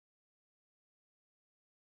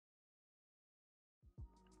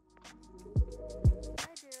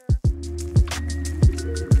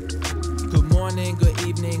morning, good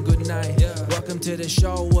evening, good night. Welcome to the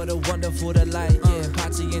show, what a wonderful delight. Yeah,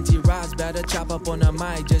 Potsy and T-Ross better chop up on the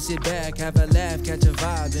mic. Just sit back, have a laugh, catch a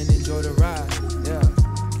vibe, and enjoy the ride. Yeah.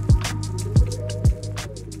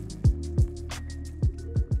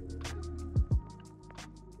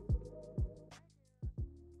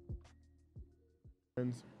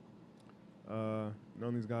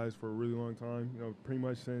 Known these guys for a really long time, pretty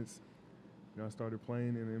much since I started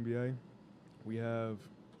playing in the NBA. We have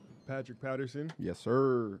Patrick Patterson. Yes,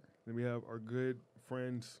 sir. Then we have our good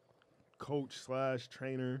friends, coach /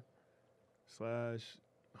 trainer /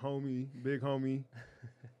 homie, big homie,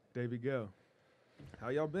 David Gale. How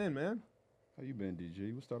y'all been, man? How you been,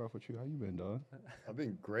 DG? We'll start off with you. How you been, dog? I've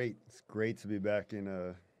been great. It's great to be back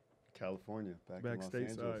in California, back in Los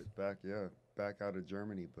stateside. Angeles, back out of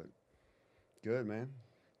Germany, but good, man.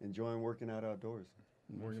 Enjoying working out outdoors.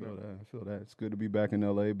 I feel that. It's good to be back in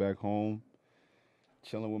LA, back home,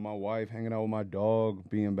 chilling with my wife, hanging out with my dog,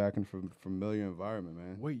 being back in familiar environment,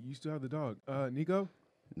 man. Wait, you still have the dog, Nico?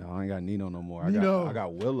 No, I ain't got Nino no more. Nino. I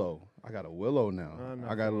got Willow. I got a Willow now.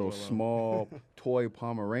 I got a little small toy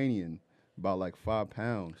Pomeranian, about like 5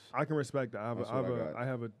 pounds. I can respect that. I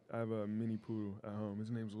have a mini poodle at home. His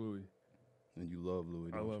name's Louis. And you love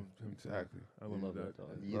Louis. I love him exactly. I love that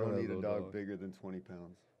dog. You don't need a dog bigger than 20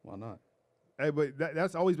 pounds. Why not? Hey, but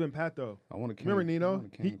that's always been Pat though. I want to. Remember Nino?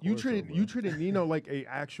 You treated Nino like a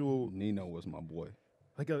actual. Nino was my boy.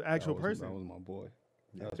 Like an actual person. That was my boy.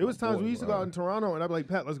 It was times we used to go out in Toronto, and I'd be like,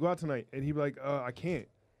 Pat, let's go out tonight, and he'd be like, I can't.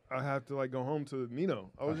 I have to like go home to Nino.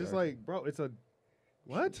 I was just like, bro, it's a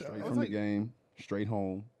what? Straight from the game, straight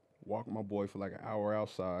home. Walk my boy for like an hour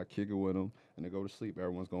outside, kick it with him, and then go to sleep.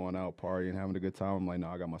 Everyone's going out, partying, having a good time. I'm like, no,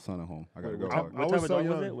 I got my son at home. I got to go. What type of dog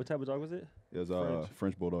was it? What type of dog was it? It was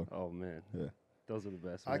French Bulldog. Oh, man. Yeah. Those are the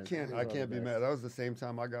best. Man. I can't be mad. That was the same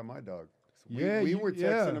time I got my dog. So we were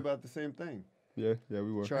texting about the same thing. Yeah,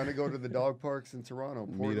 we were. Trying to go to the dog parks in Toronto,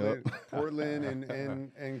 Portland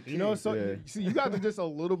and King. See, you guys are just a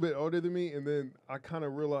little bit older than me, and then I kind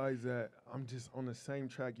of realized that I'm just on the same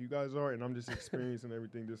track you guys are, and I'm just experiencing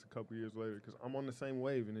everything just a couple years later because I'm on the same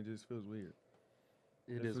wave, and it just feels weird.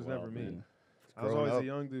 This was never me. I was always a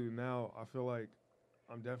young dude. Now I feel like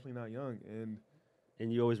I'm definitely not young,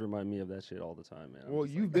 and you always remind me of that shit all the time, man. Well,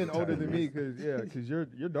 you've been older than me because your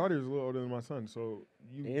daughter is a little older than my son, so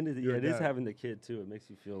it is having the kid too. It makes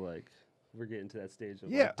you feel like we're getting to that stage of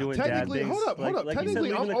doing technically. Dad things. Hold up.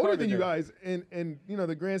 Technically, I'm older than you guys, in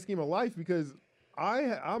the grand scheme of life because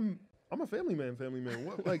I'm a family man.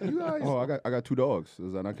 What, like you guys? Oh, I got 2 dogs.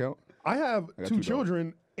 Does that not count? I have 2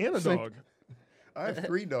 children and a dog. I have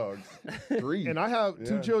 3 dogs. 3. And I have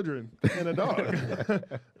 2 children and a dog.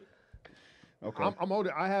 Okay. I'm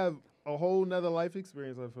older. I have a whole nother life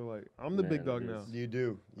experience, I feel like. I'm the big dog now. You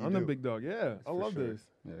do. I'm the big dog, yeah. I love this.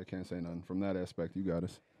 Yeah, I can't say nothing. From that aspect, you got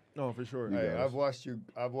us. Oh, for sure. Hey, I've watched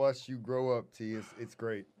you grow up, T. It's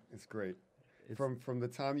great. It's great. From the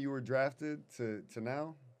time you were drafted to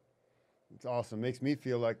now, it's awesome. Makes me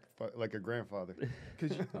feel like a grandfather.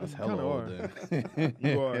 That's hella old, then.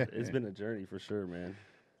 You are. It's been a journey for sure, man.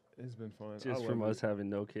 It's been fun. Just from us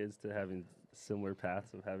having no kids to having similar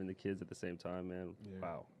paths of having the kids at the same time, man. Yeah.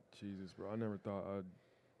 Wow. Jesus, bro. I never thought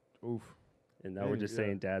oof. And now we're just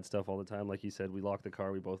saying dad stuff all the time. Like you said, we lock the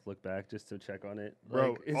car, we both look back just to check on it.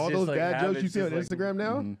 Bro, like, all those dad jokes you see on Instagram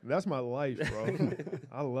now, mm-hmm. That's my life, bro.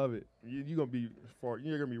 I love it. You're going to be far.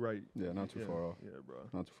 You're going to be right. Yeah, not too far off. Yeah, bro.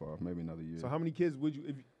 Not too far off. Maybe another year. So how many kids would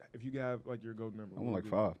you, if you could have like your gold number? I want like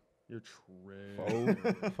 5. You're tripping.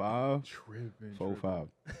 4, 5? Tripping. 4, 5.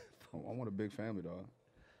 I want a big family, dog.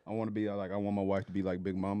 I want to be I want my wife to be like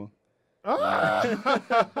Big Mama.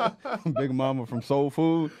 Big Mama from Soul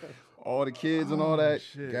Food. All the kids and all that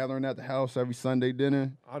gathering at the house every Sunday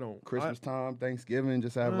dinner. Christmas time, Thanksgiving,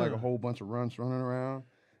 just have like a whole bunch of runts running around.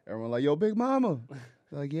 Everyone like, yo, Big Mama.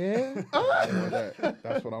 Like, yeah.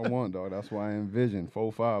 That's what I want, dog. That's what I envision.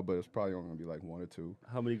 4, 5, but it's probably only gonna be like 1 or 2.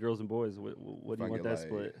 How many girls and boys? What do you want that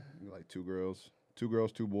split? Like 2 girls, 2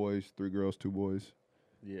 girls, 2 boys, 3 girls, 2 boys.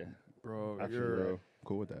 Yeah, bro, you're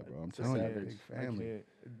cool with that, bro. I'm telling you, big family.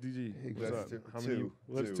 DG, what's up? How many?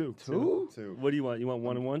 What's 2? 2. What do you want? You want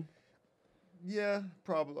 1 and 1? Yeah,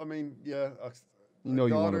 probably. I mean, yeah. You know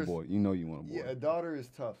you want a boy. You know you want a boy. Yeah, a daughter is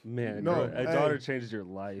tough. Man, a daughter changes your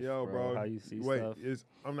life, bro. How you see stuff.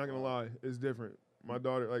 I'm not gonna lie, it's different. My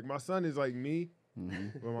daughter, like my son is like me,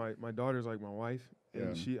 but my daughter's like my wife,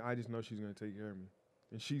 and I just know she's gonna take care of me,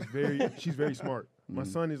 and she's very smart. My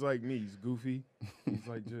son is like me. He's goofy. He's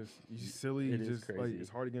like he's silly. He's just crazy. like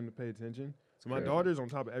it's hard to get him to pay attention. So my daughter's on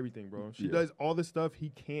top of everything, bro. She does all the stuff he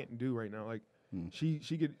can't do right now. Like she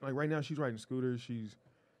could like right now she's riding scooters.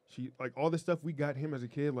 She like all the stuff we got him as a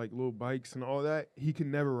kid, like little bikes and all that. He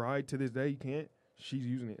can never ride to this day. He can't. She's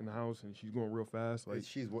using it in the house and she's going real fast. Like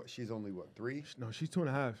she's only what, 3? No, she's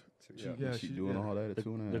 2.5. She's doing all that at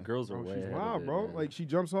 2.5. The girls are way she's ahead wild, of it, bro. man. Like she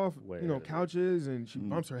jumps off, couches and she Mm.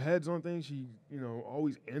 bumps her heads on things. She,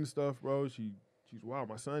 always in stuff, bro. She's wild.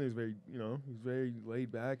 My son is very, he's very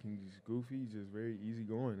laid back and he's goofy. He's just very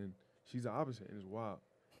easygoing, and she's the opposite, and it's wild.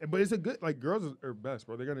 But it's a good, like, girls are best,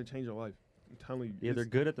 bro. They're gonna change your life. I'm telling you. Yeah, they're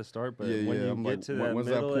good at the start, but Yeah, when yeah, you I'm get like, to that when's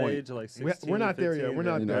that middle point? age, like 16, We're not there yet. 15, We're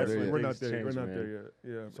not there. that's when We're not things there. We're change, not there man.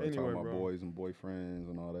 yet. Yeah. Start Anyway, talking about bro. boys and boyfriends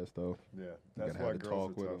and all that stuff. Yeah, You that's gotta why have the girls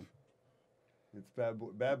talk are with tough. 'em. It's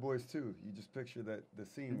bad boys too. You just picture the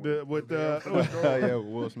scene With the Yeah, with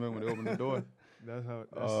Will Smith when they opened the door. That's how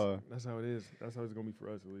it is. That's how it's gonna be for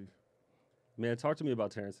us, at least. Man, talk to me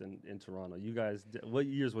about Terrence in Toronto. You guys, what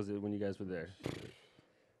years was it when you guys were there?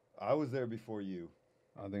 I was there before you.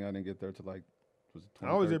 I think I didn't get there till like, was it 2013,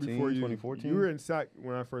 I was there before you. 2014? You were in SAC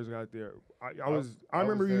when I first got there. I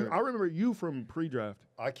remember was you. there. I remember you from pre-draft.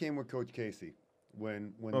 I came with Coach Casey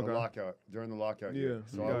during the lockout Yeah, year.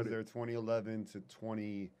 So I got was it. there 2011 to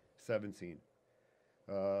 2017.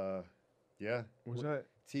 Yeah. Was that?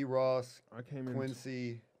 T. Ross, I came in.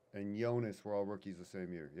 Quincy, and Jonas were all rookies the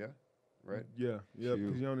same year. Yeah. Right. Yeah. Shoot.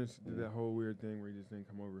 Because Jonas did that whole weird thing where he just didn't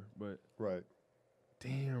come over. But Right.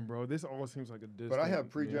 damn, bro, this almost seems like a distant. But I had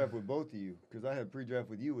pre-draft with both of you because I had pre-draft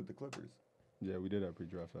with you with the Clippers. Yeah, we did have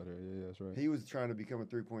pre-draft out there. Yeah, that's right. He was trying to become a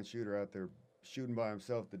three-point shooter out there, shooting by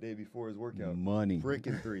himself the day before his workout. Money.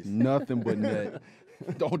 Freaking threes. Nothing but net.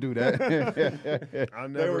 Don't do that.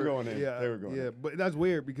 They were going in. Yeah, They were going Yeah, in. but that's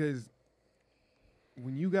weird because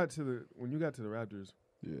when you got to the Raptors,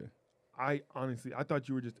 Yeah. I thought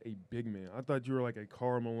you were just a big man. I thought you were like a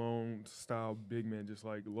Karl Malone style big man, just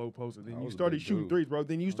like low poster. Then I you was a started big shooting dude. threes, bro.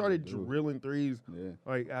 Then you started dude. drilling threes, Yeah.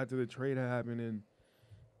 like after the trade had happened, and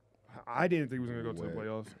I didn't think we was gonna go to the Way.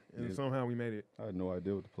 playoffs, and Yeah. somehow we made it. I had no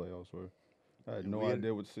idea what the playoffs were. I had no We had-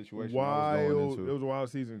 idea what the situation I was going Wild. into. It was a wild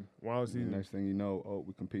season. Wild And the season. next thing you know,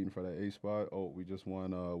 we're competing for that A spot. We just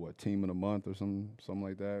won team of the month or something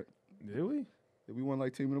like that. Did we? Yeah, we won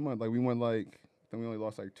like team of the month. Like we won like I think we only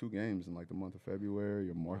lost like 2 games in like the month of February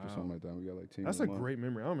or March or Wow. something like that. We got like team That's of a the month. great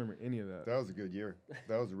memory. I don't remember any of that. That was a good year.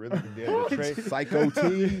 That was a really good year. The trade- Psycho T,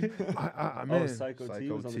 Man. Oh, Psycho T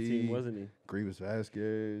Psycho was on the T. team, wasn't he? Grievous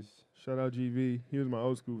Vasquez, Shout out GV. He was my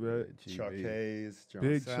old school vet. Chuck GB. Hayes, John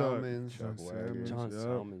Big Chuck. Salmons. Chuck Wagon. John Yep.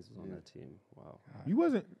 Salmons was on Yeah. that team. Wow. You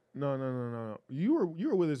wasn't. No. You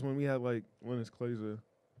were with us when we had like Linus Kleza.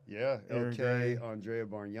 Yeah, Aaron LK, Gray. Andrea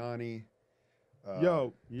Bargnani.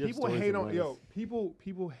 Yo, you have people stories hate of on. Yo,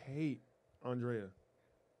 people hate Andrea.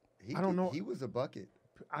 I don't know. He was a bucket.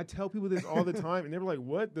 I tell people this all the time, and they're like,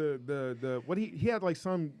 "What the what he had like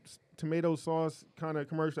some tomato sauce kind of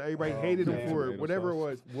commercial. Everybody Oh, hated him man. for it, Tomato whatever sauce.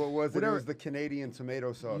 it was. What was it? Whatever- It was the Canadian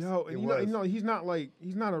tomato sauce. Yo, It and was. he's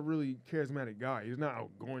not a really charismatic guy. He's not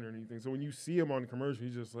outgoing or anything. So when you see him on the commercial,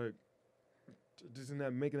 he's just like, just in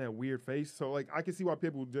that making that weird face. So like, I can see why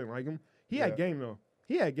people didn't like him. He had Yeah. game though.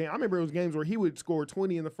 He had game. I remember it was games where he would score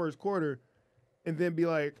 20 in the first quarter, and then be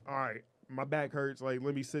like, "All right, my back hurts. Like,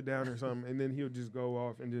 let me sit down or something." And then he would just go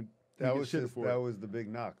off, and then he'd that get was shit just, for that it. was the big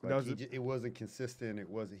knock. That Like was it wasn't consistent.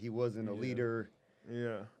 He wasn't a Yeah. leader.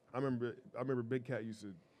 Yeah, I remember Big Cat used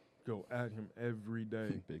to go at him every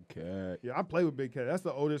day. Big Cat. Yeah, I played with Big Cat. That's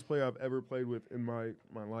the oldest player I've ever played with in my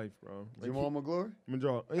life, bro. Like, Jamal McGlure?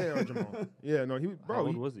 Jamal. Yeah, Jamal. Yeah, no, he was, How bro.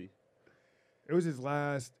 old was he? It was his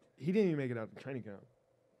last. He didn't even make it out the training camp.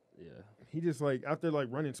 Yeah. He just like after like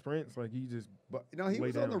running sprints, like he just But he Lay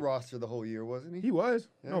was on the down. roster the whole year, wasn't he? he was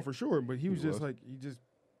Yeah. no for sure, but he was just was. like he just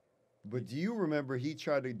But do you remember he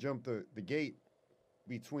tried to jump the gate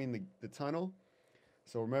between the tunnel?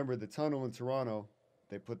 So remember the tunnel in Toronto,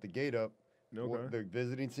 they put the gate up. okay. The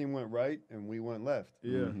visiting team went right and we went left.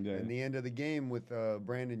 Yeah. Mhm, yeah. And the end of the game with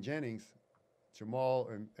Brandon Jennings, Jamal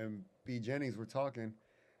and B. Jennings were talking,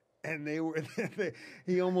 and they were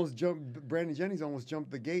he almost jumped. Brandon Jennings almost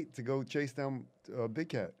jumped the gate to go chase down Big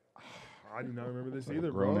Cat. I do not remember this Like either,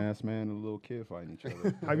 a grown bro. ass man and a little kid fighting each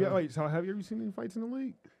other. Have you ever seen any fights in the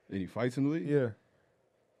league? Any fights in the league? Yeah.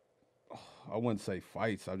 I wouldn't say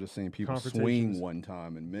fights. I've just seen people swing Confrontations. one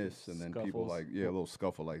time and miss, and then people Scuffles. a little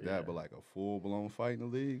scuffle like Yeah. that. But like a full blown fight in the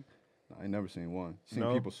league, I ain't never seen one. Seen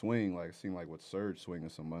No? people swing like it seemed like with Surge swinging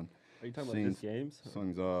someone. Are you talking Seen about just games?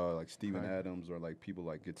 Swings like Steven Right. Adams or like people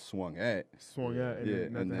like get swung at. Swung at and yeah, then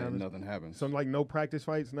and nothing then happens. nothing happens. Some like no practice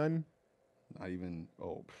fights, nothing. Not even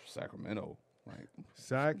Sacramento. Like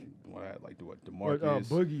Sack. what I had like What, DeMarcus.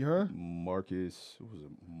 Boogie, huh? Marcus, who was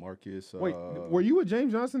it? Marcus. Wait, were you with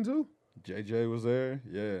James Johnson too? JJ was there.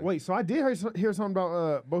 Yeah. Wait, so I did hear something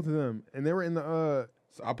about both of them, and they were in the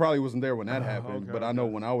So I probably wasn't there when that happened, okay, but I know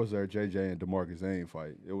when I was there, JJ and DeMarcus Zane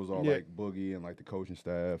fight. It was all like Boogie and like the coaching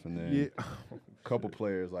staff, and then a couple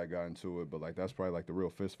players like got into it. But like that's probably like the real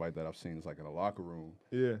fist fight that I've seen is like in a locker room.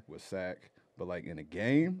 Yeah. With Sack, but like in a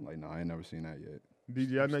game, like no, I ain't never seen that yet.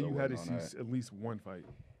 DJ, I know you had to see at least one fight.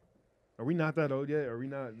 Are we not that old yet? Are we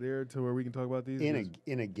not there to where we can talk about these?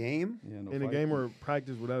 In a game? Yeah, no in fight. a game or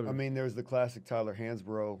practice, whatever. I mean, there's the classic Tyler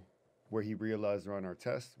Hansborough where he realized Ron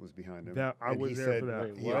Artest was behind him. That I was there for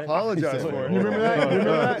that. He apologized for it. You remember that? You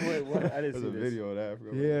remember that? Wait, what? I didn't There's see a this. video of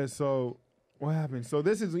that. Yeah, so what happened? So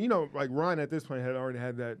this is, like Ryan at this point had already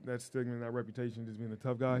had that stigma and that reputation just being a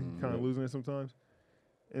tough guy, kind of losing it sometimes.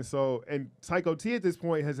 And so, and Psycho T at this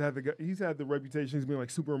point he's had the reputation as being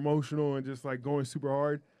like super emotional and just like going super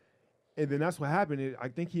hard. And then that's what happened. I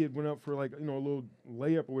think he had went up for like, a little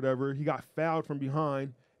layup or whatever. He got fouled from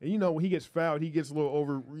behind. And when he gets fouled, he gets a little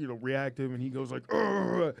over, reactive, and he goes like,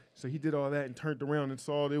 ugh. So he did all that and turned around and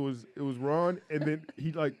saw it was Ron. And then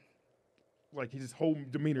he like his whole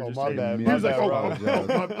demeanor just changed. Bad. He was like,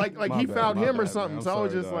 My he bad, fouled my him or bad, something. man. So I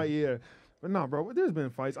was sorry, just dog. like, yeah. But no, bro, there's been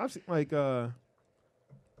fights. I've seen like I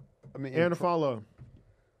mean, Aaron Afalo.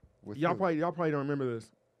 with Y'all who? probably don't remember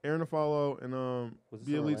this. Aaron Afalo and Was this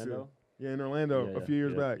in Bielitsa. Orlando? Yeah, in Orlando Yeah, a few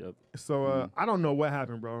years back. Yep. So I don't know what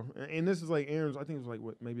happened, bro. And this is like Aaron's. I think it was like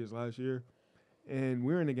maybe his last year. And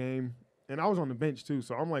we were in the game, and I was on the bench too.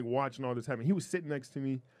 So I'm like watching all this happen. He was sitting next to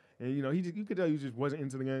me, and you could tell he just wasn't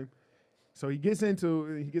into the game. So he gets into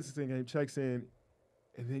the game, checks in,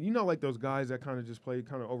 and then like those guys that kind of just play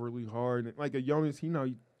kind of overly hard, and like a Jonas, he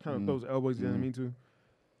kind of throws elbows. You know what I mean too.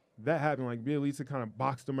 That happened. Like Bielitsa kind of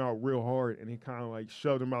boxed him out real hard, and he kind of like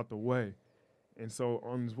shoved him out the way. And so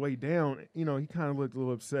on his way down, he kind of looked a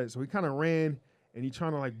little upset. So he kind of ran, and he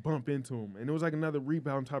trying to like bump into him. And it was like another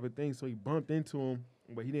rebound type of thing. So he bumped into him,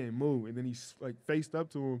 but he didn't move. And then he like faced up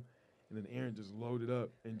to him, and then Aaron just loaded up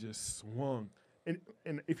and just swung. And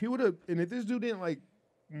if this dude didn't like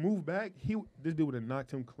move back, this dude would have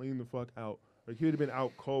knocked him clean the fuck out. Like he would have been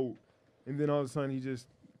out cold. And then all of a sudden he just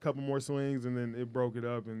couple more swings, and then it broke it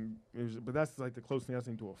up. But that's like the closest thing I've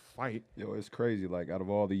seen to a fight. Yo, it's crazy. Like out of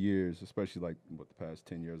all the years, especially like the past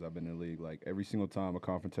 10 years I've been in the league, like every single time a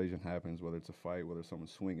confrontation happens, whether it's a fight, whether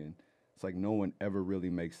someone's swinging, it's like no one ever really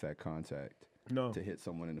makes that contact to hit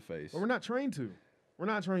someone in the face. But we're not trained to.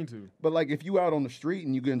 But like if you out on the street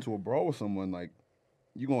and you get into a brawl with someone, like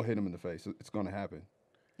you're gonna hit them in the face. It's gonna happen.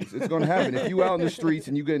 It's gonna happen. If you out in the streets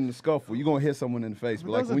and you get in the scuffle, you're gonna hit someone in the face. But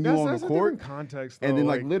like when you on the court, context, and then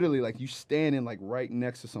like literally like you standing like right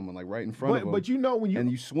next to someone, like right in front of them. But when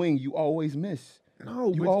you swing, you always miss.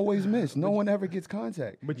 No, you always miss. No one ever gets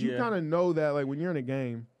contact. But you kind of know that like when you're in a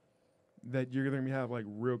game, that you're gonna have like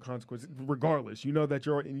real consequences, regardless. You know that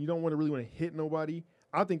and you don't really want to hit nobody.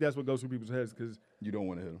 I think that's what goes through people's heads because you don't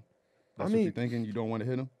want to hit them. That's what you're thinking. You don't want to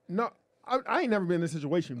hit them. No. I ain't never been in this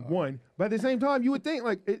situation, one. But at the same time, you would think,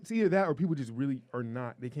 like, it's either that or people just really are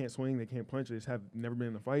not. They can't swing, they can't punch, they just have never been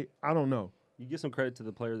in a fight. I don't know. You give some credit to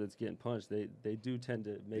the player that's getting punched. They do tend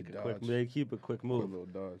to keep a quick move. A little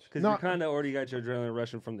dodge. Because you kind of already got your adrenaline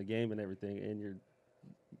rushing from the game and everything, and you're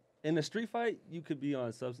in a street fight, you could be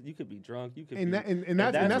on substance, you could be drunk, you could be.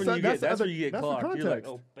 That's where you get clocked. You're like,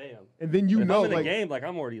 oh, bam. And then if I'm in a game, like,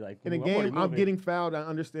 I'm already like, in a game, I'm getting fouled. I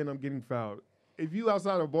understand I'm getting fouled. If you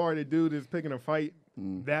outside a bar and a dude is picking a fight,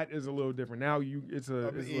 that is a little different. Now it's a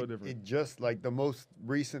little different. It just like the most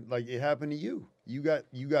recent, like it happened to you. You got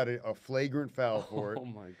a flagrant foul for it. Oh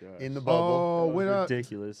my god! In the bubble. Oh,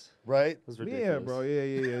 ridiculous. Right? That was ridiculous. Yeah, bro.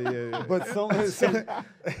 Yeah. But who was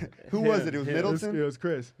it? It was Middleton. It was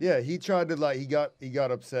Chris. Yeah, he tried to he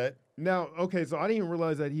got upset. Now, okay, so I didn't even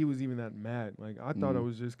realize that he was even that mad. Like I thought it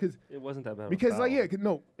was just because it wasn't that bad. Because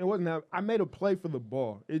no, it wasn't that. I made a play for the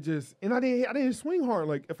ball. I didn't swing hard.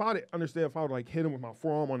 Like if I would like hit him with my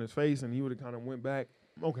forearm on his face and he would have kind of went back.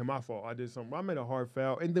 Okay, my fault. I did something. I made a hard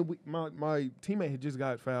foul, and then my teammate had just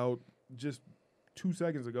got fouled just 2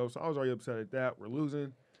 seconds ago, so I was already upset at that. We're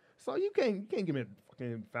losing, so you can't give me a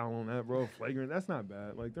fucking foul on that, bro. Flagrant. That's not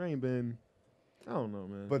bad. Like there ain't been. I don't know,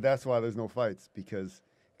 man. But that's why there's no fights because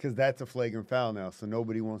that's a flagrant foul now. So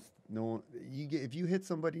if you hit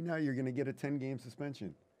somebody now, you're gonna get a 10-game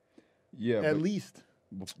suspension. Yeah, at least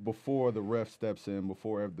before the ref steps in,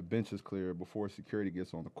 before the bench is clear, before security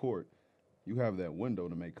gets on the court. You have that window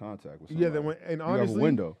to make contact with somebody. Yeah, and honestly, you have a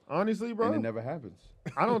window. Honestly, bro, and it never happens.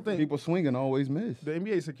 I don't think people swinging always miss. The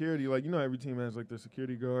NBA security, like every team has like their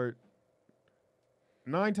security guard.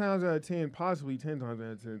 9 times out of 10, possibly 10 times out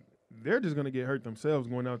of 10, they're just going to get hurt themselves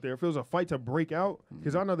going out there. If it was a fight to break out,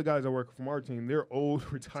 because I know the guys that work from our team, they're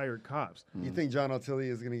old, retired cops. You think John Altilli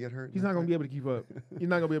is going to get hurt? He's not going to be able to keep up. He's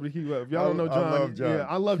not going to be able to keep up. If y'all don't know John, I love John. Yeah,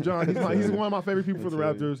 I love John. He's one of my favorite people for the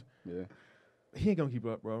Raptors. Yeah. He ain't going to keep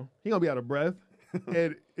up, bro. He going to be out of breath.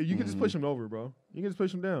 And you can just push him over, bro. You can just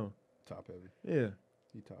push him down. Top heavy. Yeah.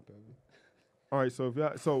 He top heavy. All right, so if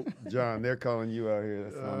y'all, John, they're calling you out here.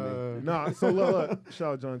 That's not me. nah, so look,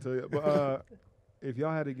 shout out John to you. But if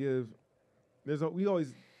y'all had to give, we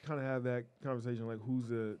always kind of have that conversation like who's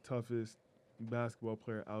the toughest basketball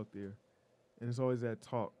player out there, and it's always that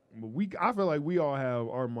talk. But I feel like we all have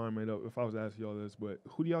our mind made up. If I was to ask y'all this, but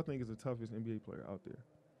who do y'all think is the toughest NBA player out there?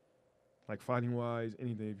 Like fighting wise,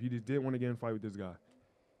 anything. If you just didn't want to get in a fight with this guy.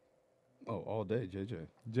 Oh, all day, JJ.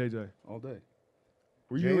 JJ. All day.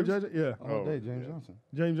 Were you with JJ? Yeah. All day, James Johnson.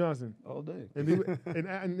 James Johnson. All day.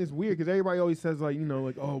 And it's weird because everybody always says like, you know,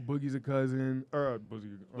 like, oh, Boogie's a cousin. Or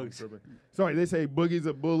sorry, they say Boogie's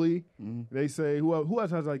a bully. Mm-hmm. They say who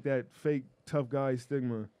else has like that fake tough guy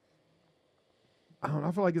stigma? I don't know.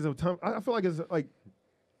 I feel like it's a tough. I feel like it's like.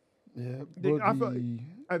 Yeah. I feel like,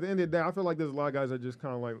 at the end of the day, I feel like there's a lot of guys that just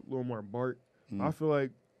kind of like a little more Bart. Mm-hmm. I feel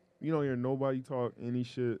like you don't hear nobody talk any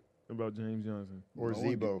shit about James Johnson or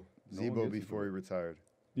Zebo. Zebo before he retired.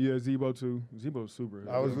 Yeah, Zebo too. Zebo's super.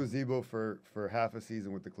 I was with Zebo for half a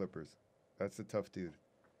season with the Clippers. That's a tough dude.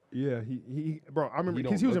 Yeah, he bro. I remember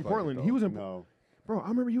because he was in Portland. He was in. No. Bro, I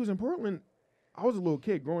remember he was in Portland. I was a little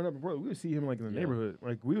kid growing up in Portland. We would see him like in the neighborhood.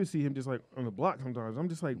 Like we would see him just like on the block sometimes. I'm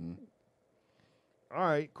just like, all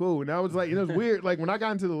right, cool. And I was like, it was weird. Like when I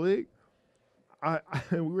got into the league,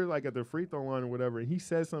 we were like at the free throw line or whatever, and he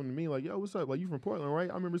said something to me like, "Yo, what's up? Like you from Portland, right?"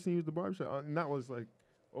 I remember seeing you at the barbershop, and that was like,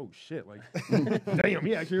 oh shit! Like, damn,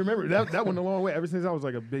 he actually remember that went a long way. Ever since I was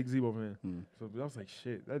like a big Zebo fan, so I was like,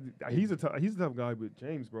 shit, he's a tough guy. But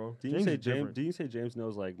James, bro, do you say James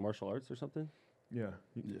knows like martial arts or something? Yeah.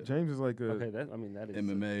 James is like a that is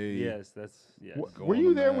MMA. Yes. Were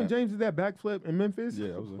you there when James did that backflip in Memphis?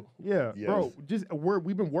 Yeah, I was there. Yeah, yes. Bro.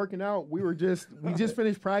 We've been working out. We just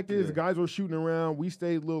finished practice. The guys were shooting around. We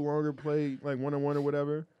stayed a little longer, played like 1-on-1 or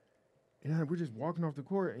whatever. And we're just walking off the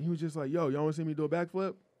court, and he was just like, "Yo, y'all want to see me do a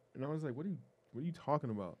backflip?" And I was like, "What are you talking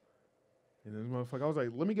about?" And this motherfucker, I was like,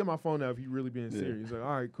 "Let me get my phone out if you really being serious." He's like,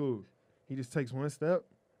 "All right, cool." He just takes one step,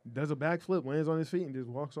 does a backflip, lands on his feet, and just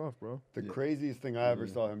walks off, bro. The craziest thing I ever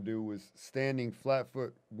saw him do was standing flat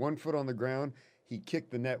foot, 1 foot on the ground. He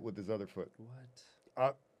kicked the net with his other foot.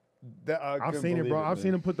 What? I've seen it, bro. I've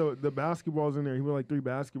seen him put the basketballs in there. He put like 3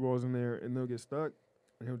 basketballs in there, and they'll get stuck,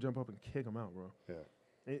 and he'll jump up and kick them out, bro. Yeah.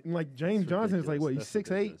 And like James Johnson is like what? He's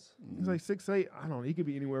 6'8". He's like 6'8". I don't know. He could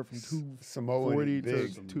be anywhere from 240 to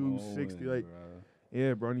 260. Like,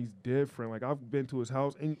 yeah, bro. And he's different. Like I've been to his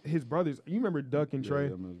house and his brothers. You remember Duck and Trey? Yeah,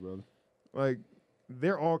 his brother. Like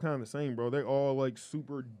they're all kind of the same, bro. They're all like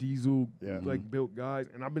super diesel, like built guys.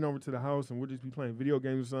 And I've been over to the house and we'll just be playing video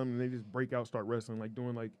games or something. And they just break out, start wrestling, like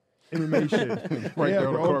doing like MMA shit. Right there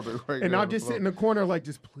on the carpet. Right and I'll just sit in the corner like,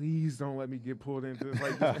 just please don't let me get pulled into this.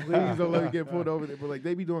 Like, just please don't let me get pulled over there. But like,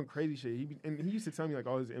 they be doing crazy shit. He used to tell me like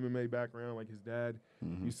all his MMA background. Like his dad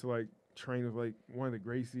used to like train with like one of the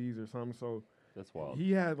Gracies or something. So that's wild.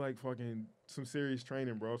 He had like fucking some serious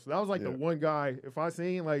training, bro. So that was like the one guy. If I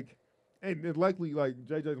seen like, and it's likely like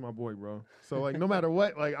JJ's my boy, bro. So like no matter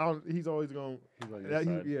what, like he's always going.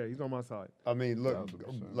 He's on my side. I mean, look,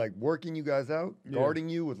 like working you guys out, guarding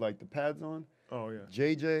you with like the pads on. Oh yeah.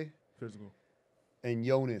 JJ, physical, and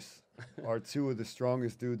Jonas are 2 of the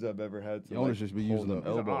strongest dudes I've ever had. Jonas just be using them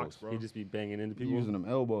elbows. He just be banging into people. Using them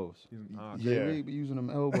elbows. JV be using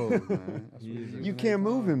them elbows, man. You can't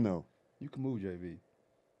move him though. You can move JV.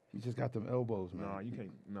 He just got them elbows, man. Nah, you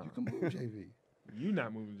can't. No, you can move JV. You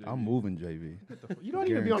not moving JV. I'm moving JV. You don't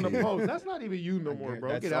even be on the post. That's not even you no more, bro.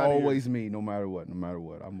 That's Get out always me, no matter what. No matter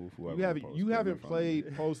what, I move whoever. You haven't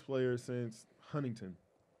played post player since Huntington.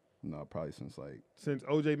 No, probably since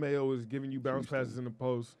OJ Mayo was giving you bounce passes in the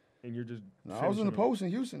post, and you're just. No, I was in the post in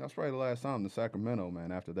Houston. That's probably the last time. The Sacramento,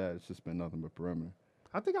 man. After that, it's just been nothing but perimeter.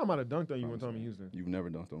 I think I might have dunked on you one time in Houston. You've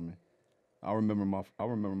never dunked on me. I remember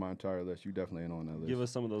my entire list. You definitely ain't on that list. Give us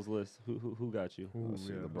some of those lists. Who got you? Let's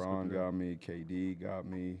see. LeBron got me. KD got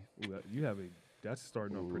me. Ooh, that's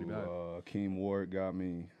starting off pretty bad. Keem Ward got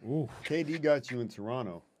me. Ooh. KD got you in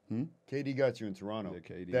Toronto. KD got you in Toronto.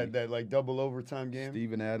 Yeah, KD. That like double overtime game.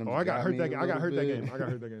 Steven Adams. Oh, I got hurt that game. I got hurt that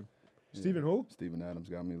game. Steven who? Steven Adams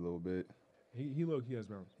got me a little bit. He low key has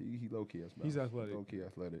bounce. He low key has bounce. He's athletic. Low key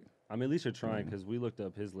athletic. I mean, at least you're trying because we looked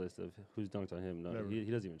up his list of who's dunked on him. No, he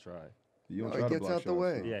doesn't even try. You don't try to gets block out shots, the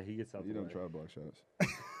way. though. Yeah, he gets out the way. You don't try to block shots.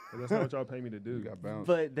 But that's not what y'all pay me to do. You got bounced.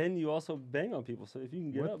 But then you also bang on people. So if you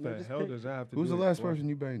can get What up, the man, just hell pick. does that have to Who's do the with last what? person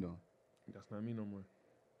you banged on? That's not me no more.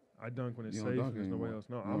 I dunk when it's You safe. don't dunk There's no way anymore. else.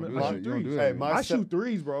 No, You don't do I that. shoot You don't do threes. that Hey, anymore. I shoot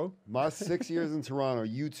threes, bro. My 6 years in Toronto,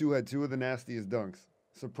 you two had two of the nastiest dunks.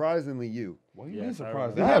 Surprisingly, you. What do you Yes, mean I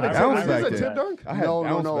surprised? remember. I had Yeah, bounced is back this a then. tip dunk? I had No,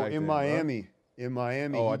 bounced back in then, bro. Miami. In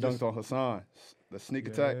Miami. Oh, he I just- dunked on Hassan. The sneak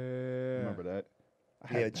attack. Yeah. Remember that?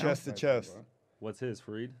 I Yeah, had chest bounced to back then, chest. bro. What's his,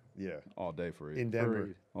 Fareed? Yeah, All day for in it. Denver.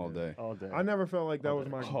 Fareed. All day. All day. I never felt like that All was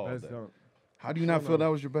day. my All best day. dunk. How do you not feel that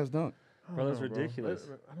was your best dunk? I Bro, don't that's know, ridiculous.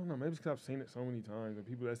 I don't know. Maybe it's because I've seen it so many times, and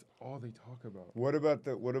people, that's all they talk about. What about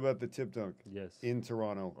the tip dunk Yes. in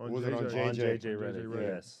Toronto? On Was it on JJ? On JJ? JJ Redick. Redick.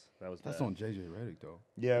 Yes. That was That's bad. on JJ Redick though.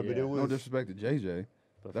 Yeah, but Yeah. it was No disrespect to JJ.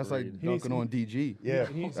 But That's Fareed- like dunking on DG. Yeah,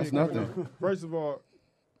 That's nothing. First of all,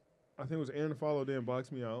 I think it was Aaron Follow then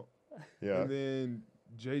boxed me out, yeah. and then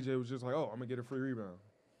JJ was just like, "Oh, I'm gonna get a free rebound."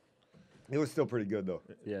 It was still pretty good though.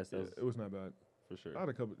 Yes, that was It was not bad. for sure. I had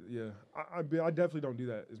a couple. Yeah, I definitely don't do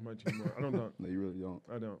that as much anymore. I don't dunk. No, you really don't.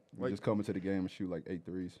 I don't. You Like, just come into the game and shoot like 8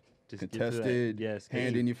 threes. Just get to that- Contested, Yes.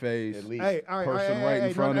 hand in your face. At least. hey, all right, person hey, right hey,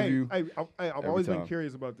 in front no, of hey, you Hey, I've every always been time.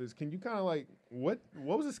 curious about this. Can you kind of like what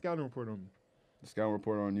was the scouting report on me? The scout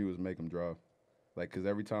report on you is make them drive. Like, because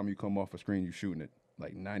every time you come off a screen, you shooting it.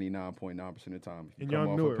 Like 99.9% of the time. If you And come y'all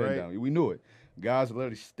off knew a it, pin right? down, we knew it. Guys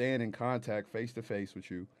literally stand in contact face to face with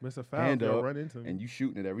you, Miss a foul, hand they'll up, run into me. and you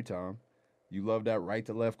shooting it every time. You love that right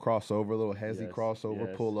to left crossover, little hezzy Yes, crossover,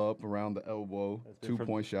 yes. pull up around the elbow, That's been from-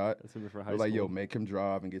 2-point shot. That's been for high They're like, yo, school. make him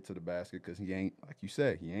drive and get to the basket because he ain't, like you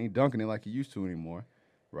said, he ain't dunking it like he used to anymore,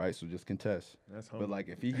 right? So just contest. That's But humble. like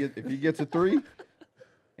if he gets a 3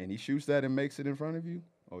 and he shoots that and makes it in front of you,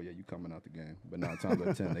 oh yeah, you coming out the game. But 9 times out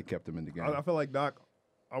of 10, they kept him in the game. I feel like Doc.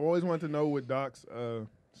 I've always wanted to know what Doc's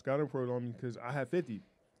scouting report on me because I had 50,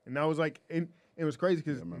 and I was like, and it was crazy Yeah,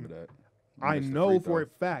 because remember that. You I missed the know free for throw. a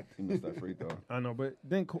fact. He missed that free throw. I know, but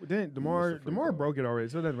then the Demar free throw. Demar broke it already,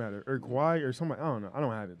 so it doesn't matter. Or Kawhi or somebody. I don't know. I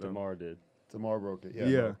don't have it though. DeMar did. Tamar broke it.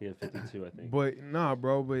 Yeah. He had 52, I think. But nah,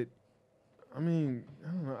 bro. But I mean,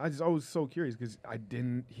 I don't know. I was so curious because I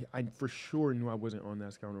for sure knew I wasn't on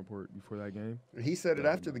that scouting report before that game, He said it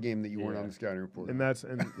after the game that you weren't Yeah. on the scouting report. and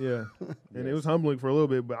yeah, and it was humbling for a little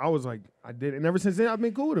bit. But I was like, I did, and ever since then I've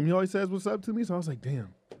been cool with him. He always says what's up to me, so I was like,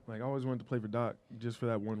 damn. Like I always wanted to play for Doc just for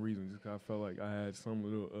that one reason, just 'cause I felt like I had some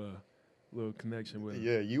little connection with him.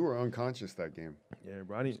 Yeah, you were unconscious that game. Yeah,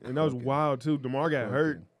 bro. And that was wild too. Demar got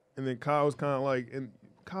hurt, Cooking. and then Kyle was kind of like,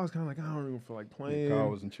 I don't even feel like playing. Kyle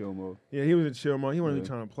was in chill mode. Yeah, he was in chill mode. He wasn't Yeah. even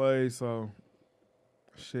trying to play, so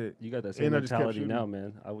shit. You got that same And I just kept mentality shooting. now,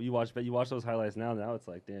 man. You watch those highlights now. Now it's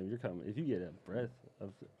like, damn, you're coming. If you get a breath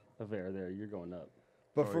of air there, you're going up.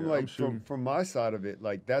 But Oh, from yeah, I'm like shooting. from my side of it,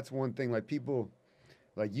 like that's one thing. Like people,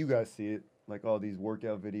 like you guys see it, like all these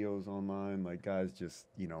workout videos online, like guys just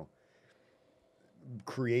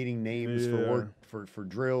creating names for Yeah. work for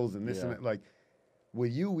drills and this and Yeah. that. Like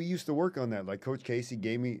with you, we used to work on that. Like Coach Casey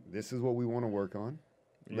gave me, this is what we want to work on.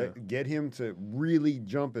 Yeah. Get him to really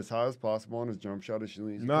jump as high as possible on his jump shot as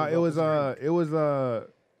soon as he Nah, comes it off was the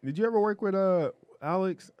screen. Did you ever work with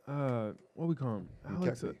Alex? What we call him?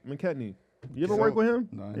 Alex McKetney. You ever So- work with him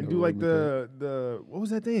No, I and never do like worked the what was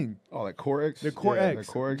that thing? Oh, like Core X? The Core Yeah, X,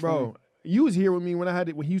 the Core X bro. thing? You was here with me when I had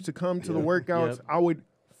it when he used to come to the workouts. Yep. I would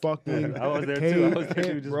fucking I was there too. cave I was there too,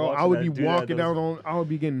 in, just bro. I watching would that be dude walking that out on. I would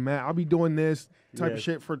be getting mad. I'll be doing this type of Yes.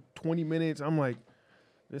 shit for 20 minutes. I'm like,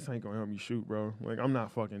 this ain't gonna help me shoot, bro. Like I'm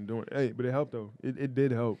not fucking doing it. Hey, but it helped though. It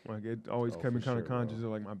did help. Like it always Oh, kept me for kind of sure, bro. conscious of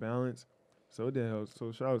like my balance. So it did help.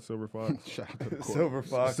 So shout out Silver Fox. Shout out to the Core. Silver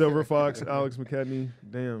Fox. Silver Fox, Alex McKetney.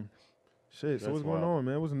 Damn. Shit. So That's what's going wild. on,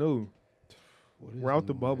 man? What's new? What is We're out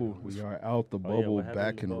the new, bubble. man? We are out the Oh, yeah, bubble, what happened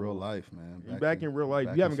back in in the real bubble? life, man. You back in real life.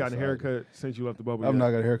 back You in haven't gotten a society. haircut since you left the bubble. I've yet.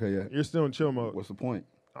 not got a haircut yet. You're still in chill mode. What's the point?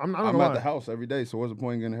 I'm I'm gonna at lie. the house every day, so what's the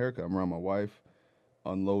point in getting a haircut? I'm around my wife,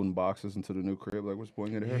 unloading boxes into the new crib. Like, what's the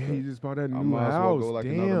point in getting a Yeah, haircut? you just bought that I new might as well house. go like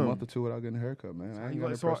Damn. another month or two without getting a haircut, man. I ain't You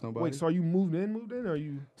gonna like- impress nobody. Wait, so you moved in, or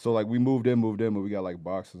you? So like we moved in, but we got like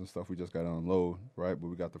boxes and stuff we just got to unload, right? But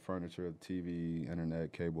we got the furniture, the TV,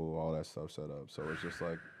 internet, cable, all that stuff set up. So it's just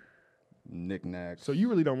like knickknacks. So you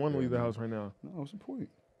really don't want to Yeah, leave the man. house right now? No, what's the point?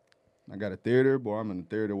 I got a theater, boy. I'm in the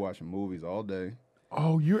theater watching movies all day.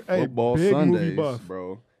 Oh, you're a Football big movie Sundays, buff.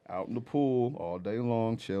 bro. Out in the pool all day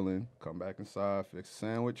long, chilling. Come back inside, fix a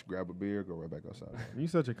sandwich, grab a beer, go right back outside. You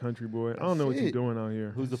such a country boy. I don't know what That's you're it. doing out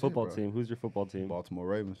here. Who's the That's it, football bro. team? Who's your football team? Baltimore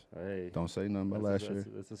Ravens. Hey, Don't say nothing about last year.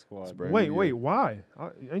 That's a squad. It's brand Wait, new wait, year. why?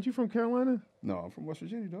 Ain't you from Carolina? No, I'm from West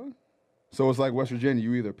Virginia, dog. So it's like West Virginia.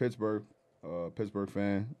 You either Pittsburgh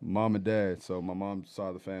fan, mom and dad. So my mom's side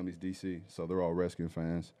of the family's DC, so they're all Redskins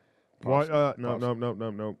fans.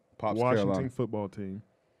 No. Pops Washington Carolina. football team.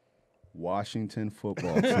 Washington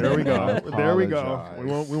football team. There we go. I There we go.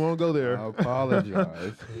 apologize. We won't go there. I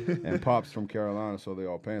apologize. And Pop's from Carolina, so they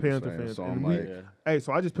all Panthers Panther fans. fans. So And I'm we- like, Hey,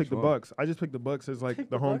 so I just picked the Which one? Bucks. I just picked the Bucks as like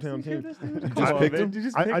the hometown team. just picked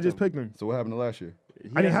them? I just picked them. so what happened last year?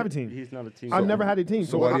 I didn't have a team. He's not a team. I've never had a team.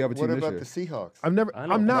 So why do you have a What team this about year? the Seahawks? I've never. I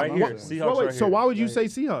know, I'm not. right here. Wait, Seahawks wait, right so here. why would you Right. say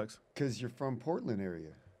Seahawks? Because you're from Portland area.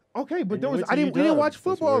 Okay, but And there you was. went to I didn't. We didn't UW. watch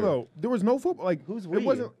football weird. though. There was no football. Like Who's it we?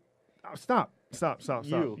 wasn't. Stop.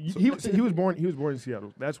 You. He was born. He was born in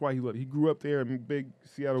Seattle. That's why he loved. He grew up there and big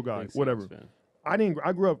Seattle guy. Big Whatever. Seahawks fan. I didn't.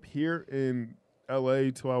 I grew up here in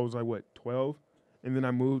L.A. till I was like 12, and then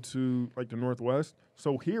I moved to like the Northwest.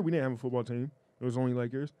 So here we didn't have a football team. It was only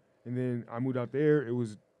Lakers, and then I moved out there. It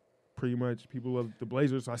was pretty much people loved the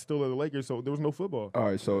Blazers. So I still love the Lakers. So there was no football. All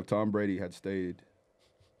right, so if Tom Brady had stayed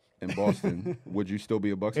in Boston, would you still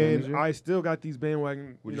be a Bucks fan this And year? I still got these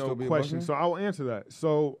bandwagon Would you still be a Bucs questions. So fan? I will answer that.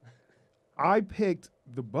 So I picked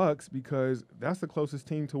the Bucks because that's the closest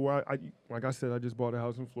team to where like I said, I just bought a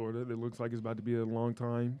house in Florida that looks like it's about to be a long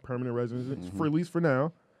time permanent residence for at least for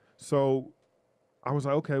now. So I was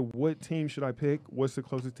like, okay, what team should I pick? What's the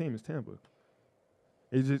closest team? It's Tampa.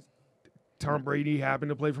 It's just Tom Brady happened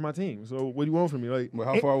to play for my team. So what do you want from me? Like, Well,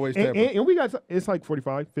 how far away is Tampa? And we got it's like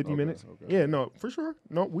 45, 50 Okay, minutes. okay. Yeah, no, for sure.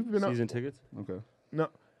 No, we've been up. Season tickets. Okay. No.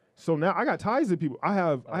 So now I got ties to people. I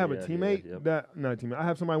have Oh, a yeah, teammate yeah, yep. that not a teammate. I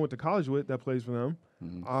have somebody I went to college with that plays for them.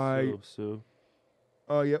 Mhm. I Sue.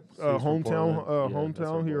 yep, Sue's from hometown Portland. Yeah, that's our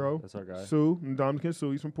hometown boy. hero. That's our guy. Sue, Dominican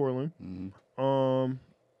Sue, he's from Portland. Mhm.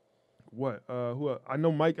 What? Who else? I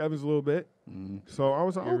know Mike Evans a little bit. Mhm. So I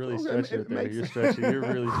was like, You're really okay, stretching it it there. makes You're sense. stretching. You're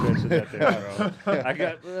really stretching that there, bro. I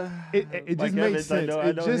got. It Mike just makes Evans, sense.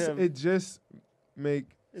 I know him. It just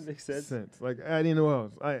makes It makes sense. Like I didn't know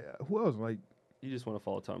who else. Who else? Like You just want to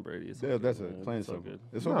follow Tom Brady. It's Yeah, all that's good, it. man. Plain It's all simple. good.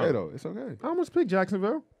 It's No. okay though. It's okay. I almost picked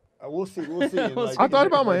Jacksonville. We'll see. We'll see. In I thought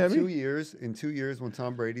about like Miami. 2 years. In 2 years, when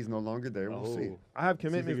Tom Brady's no longer there, we'll see. Oh. I have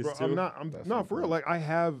commitments, bro. it's two? I'm not. I'm That's no no for real. problem. Like I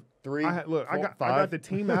have. Three, Look, I four, got five. the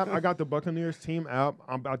team app. I got the Buccaneers team app.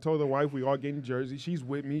 I told the wife we all getting jerseys. She's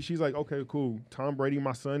with me. She's like, okay, cool. Tom Brady,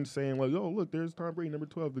 my son, saying like, oh look, there's Tom Brady, number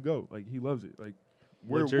 12 to go. Like he loves it. Like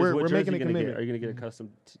we're making a commitment. Are you gonna get a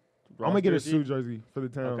custom? I'm gonna get a jersey? Sue jersey for the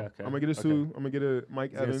town. Okay, okay. I'm gonna get a Okay. Sue. I'm gonna get a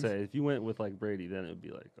Mike I was Evans gonna say if you went with like Brady, then it would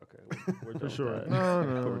be like okay, we're done for with sure. that. No,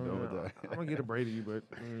 We're done with that. I'm gonna get a Brady, but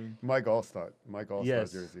Mike Allstott. Mike Allstott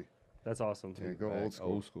Yes. jersey. That's awesome. Yeah, go old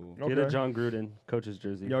school. Old school. Get a okay. John Gruden coach's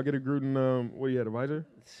jersey. Y'all get a Gruden. What do you had, a visor?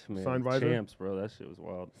 Man, signed visor? champs, bro. That shit was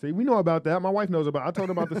wild. See, we know about that. My wife knows about. I told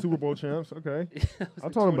her about the Super Bowl champs. Okay, I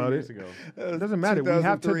told him about it. Ago. It doesn't matter. We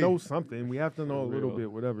have to 2003. know something. We have to know a For little real.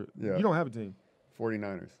 bit. Whatever. Yeah. You don't have a team,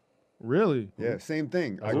 49ers. really? Yeah, same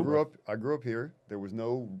thing. I Who? grew up here. There was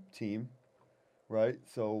no team, right?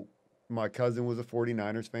 So my cousin was a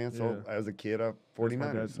 49ers fan. So as a kid, I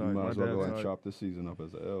 49ers. dad's You side. might My as well go dad's and side. chop this season up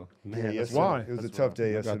as a L. Man, yes, that's sir. Why? It was a That's tough wild.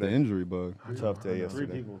 day Got the yesterday. injury bug. Tough day Three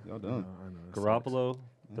yesterday. people. Y'all I done. know, I know. It sucks. Garoppolo,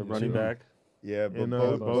 the Yeah, running sure. back. Yeah, but And,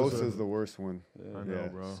 Bosa's Bosa. the worst one. I know, Yeah.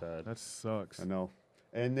 bro. Sad. That sucks. I know.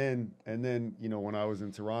 And then when I was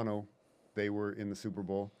in Toronto, they were in the Super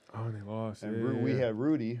Bowl, Oh, and they lost. and yeah, we yeah. had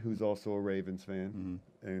Rudy, who's also a Ravens fan,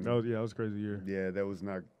 and That was a crazy year. yeah, that was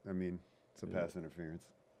not. I mean, it's a pass interference.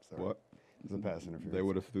 Sorry. What? It's a pass interference. They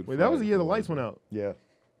would have threw. Wait, that was the year the lights went out. Yeah.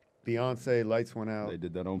 Beyonce lights went out. They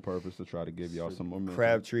did that on purpose to try to give y'all some momentum.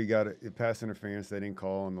 Crabtree got a pass interference they didn't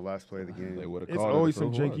call on the last play of the game. They would have It's called always it.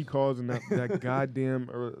 some if it janky was. calls in that goddamn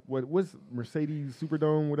what's Mercedes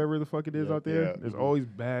Superdome, whatever the fuck it is Yeah. out there. Yeah. There's always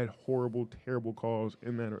bad, horrible, terrible calls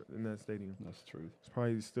in that stadium. That's true. It's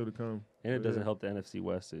probably still to come. And it But, doesn't yeah. help the NFC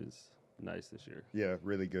West is nice this year. Yeah,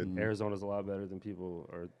 really good. Mm. Arizona's a lot better than people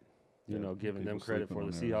are, Yeah, giving them people credit sleeping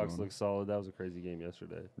for. The on Seahawks Arizona. look solid. That was a crazy game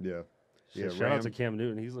yesterday. Yeah. Yeah, Shout out to Rams. Cam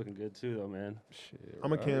Newton. He's looking good too, though, man. Shit,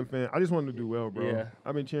 I'm a right. Cam fan. I just wanted to do well, bro. Yeah.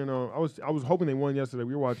 I've been cheering on. I was hoping they won yesterday.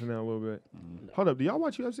 We were watching that a little bit. Hold up, do y'all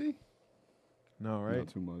watch UFC? No, right? Not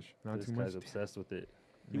too much. Not This too much. guy's obsessed with it.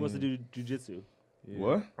 He wants to do jujitsu. Yeah.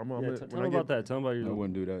 What? I'm Yeah, gonna- tell when him I about get- that. Tell him about I your.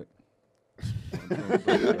 wouldn't do that. Don't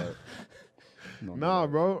do that. Don't do Nah,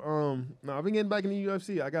 that. bro. I've been getting back in the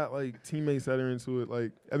UFC. I got like teammates that are into it.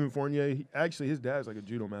 Like Evan Fournier. His dad's like a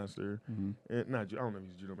judo master. Mhm. And I don't know if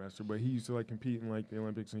he's a judo master, but he used to like compete in like the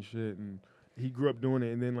Olympics and shit. And he grew up doing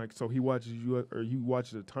it. And then like so he watches he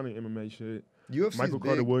watches a ton of MMA shit. UFC's Michael big.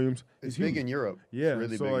 Carter Williams. It's huge. big in Europe. Yeah, It's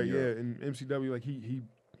really so big like in Europe. in MCW, like he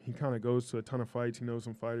kind of goes to a ton of fights. He knows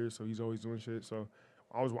some fighters, so he's always doing shit. So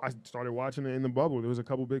I started watching it in the bubble. There was a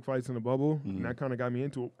couple big fights in the bubble, and that kind of got me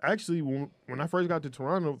into it. Actually, when I first got to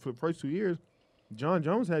Toronto for the first 2 years, John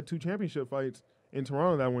Jones had 2 championship fights in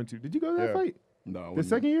Toronto that I went to. Did you go to that Yeah. fight? No, I The wasn't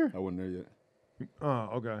second there. year? I wasn't there yet. Oh,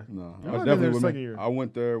 okay. No, You I might have been there definitely second went. year. I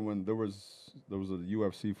went there when there was a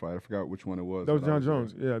UFC fight. I forgot which one it was. That was but John I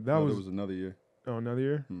Jones. there. Yeah, that No, was. There was another year. Oh, another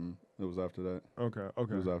year. It was after that. Okay. It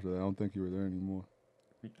was after that. I don't think you were there anymore.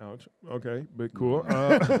 Ouch. Okay, but cool. You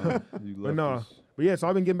But left no, us. but yeah. So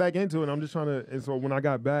I've been getting back into it. And I'm just trying to. And so when I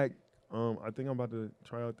got back, I think I'm about to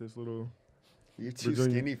try out this little. You're too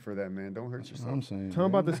Virginia. skinny for that, man. Don't hurt That's what yourself. I'm saying. Tell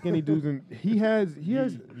him about the skinny dudes, and he has.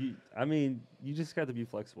 I mean, you just got to be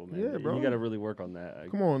flexible, man. Yeah, bro. You got to really work on that.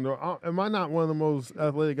 Come on, though. Am I not one of the most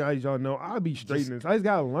athletic guys y'all know? I'll be straight in this. I just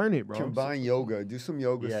gotta learn it, bro. Combine yoga. Do some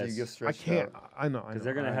yoga so you Yes. get I stretched can't. out. I know. Because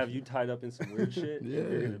they're going to have you tied up in some weird shit. Yeah.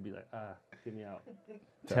 And you're going to be like, get me out.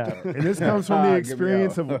 Tap. And this comes from the Get me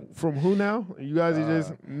experience out. of from who now? You guys have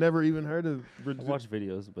just never even heard of. I watch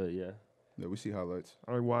videos, but yeah. Yeah, we see highlights.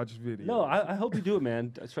 I watch videos. No, I hope you do it,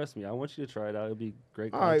 man. Trust me. I want you to try it out. It'll be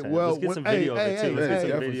great All right, content. well, Let's get some video of it, too. hey, Let's get some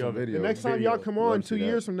definitely video some of it. video. the next time Video. y'all come on Love to 2 see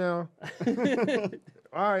years from now,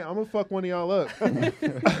 all right, I'm gonna fuck one of y'all up. I'm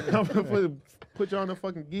gonna put y'all on the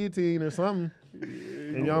fucking guillotine or something.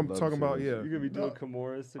 And y'all love talking to about see yeah, You're going to be doing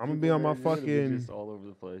Kimuras. I'ma be on my You're gonna be fucking- just all over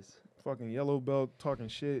the place. fucking yellow belt talking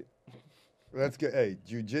shit. That's good. Hey,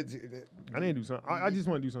 jujitsu. I didn't do something. I just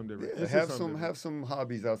want to do something different. Yeah, It's have just some something have some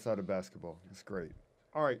hobbies outside of basketball. It's great.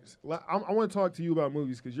 All right, I want to talk to you about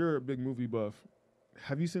movies because you're a big movie buff.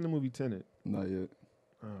 Have you seen the movie Tenet? Not yet.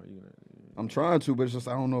 Oh, you I'm trying to, but it's just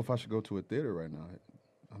I don't know if I should go to a theater right now.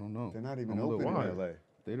 I don't know. They're not even I'm a little- open why? in LA.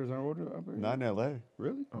 Theaters aren't open. Not in LA.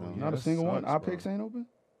 Really? Oh, No. yeah, Not a that single one. sucks, Our bro. picks ain't open.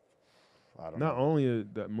 I don't Not know. only are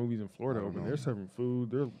the movies in Florida I don't open, know. they're serving food.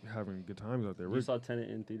 They're having good times out there. You saw Tenet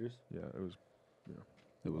in theaters? Yeah, it was.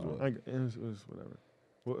 It was what? It was whatever.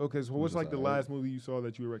 Well, okay, so was what's just like the alright. last movie you saw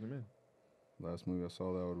that you would recommend? Last movie I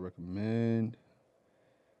saw that I would recommend.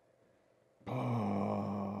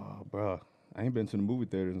 Oh, bro. I ain't been to the movie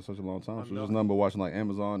theaters in such a long time. I So know. it's just nothing but watching like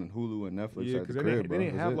Amazon and Hulu and Netflix Yeah, at because the they crib, didn't, bro. they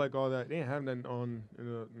didn't That's have it. like all that. They didn't have that on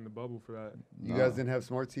in the bubble for that. You Nah. guys didn't have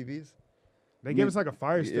smart TVs? They gave us like a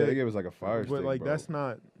fire stick. Yeah, they gave us like a fire stick, but like bro. that's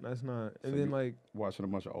not. And So then you- like Watching a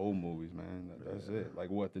bunch of old movies, man. That's it. Like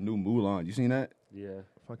what? The new Mulan. You seen that? Yeah.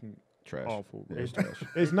 fucking Trash. awful, bro. Yeah, it's trash.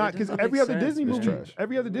 It's not because doesn't every make other sense, Disney man. It's movie, trash.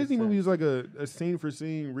 every other It makes Disney movie sense. is like a scene for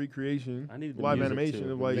scene recreation, I needed the live music, animation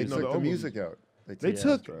too. of like They you know took the the old music movies. out. They Yeah,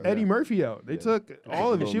 took trash. Eddie Murphy out. They Yeah. took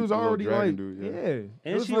all of it. She was The little already dragon like, dude, yeah. yeah. It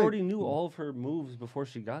And was she like- already knew all of her moves before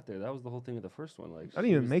she got there. That was the whole thing with the first one. Like I didn't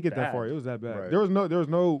even make it that far. It was that bad. Right. There was no.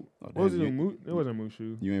 Oh, What was damn, it? It wasn't a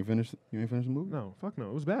Mushu. You ain't finished. You ain't finished the movie. No, fuck no.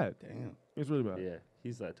 It was bad. Damn. It was really bad. Yeah,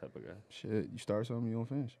 he's that type of guy. Shit. You start something, you don't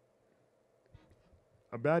finish.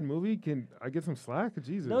 A bad movie can I get some slack?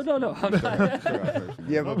 Jesus. No. I'm not.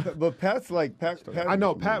 Yeah, but Pat's like Pat. I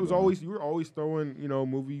know Pat Pat was always. You were always throwing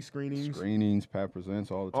movie screenings. Screenings, Pat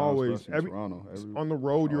presents all the time. Always. especially in Toronto. On the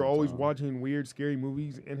road, you're all the always time. watching weird, scary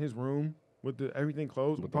movies in his room with everything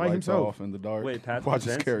closed with the by lights himself. off in the dark. Wait, Pat watching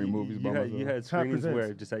presents? scary You- movies by you myself. had, you had screenings presents.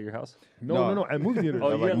 where? Just at your house? No, at movie theaters. Oh,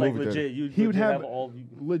 Yeah, you like had like movie theater. legit. You He would legit have all.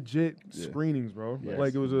 legit Yeah. screenings, bro. Yes.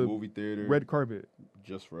 Like it was a movie theater, red carpet.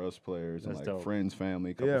 just for us players and That's like dope. friends,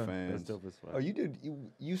 family, couple Yeah. fans. That's dope as fuck. Oh, you did.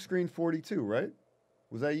 You screened 42, right?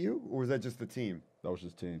 Was that you, or was that just the team? That was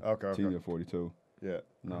just team. Okay, Team okay. at 42. Yeah.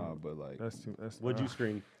 Nah, but like That's What'd you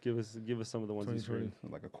screen? Give us some of the ones you 2020. screened.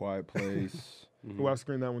 like A Quiet Place. Oh, I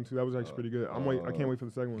screened that one too. That was actually pretty good. I can't wait for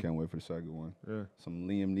the second one. Can't wait for the second one. Yeah. Some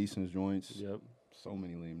Liam Neeson's joints. Yep. So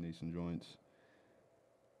many Liam Neeson joints.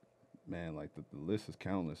 Man, like the list is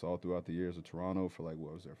countless all throughout the years of Toronto for like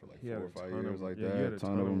what was there for like He had 4 or a 5 ton of years them. like Yeah, he that. had A a ton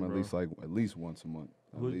ton of of them them, at least once a month.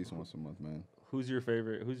 At Who- least once a month, man. Who's your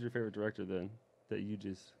favorite? Who's your favorite director then? That you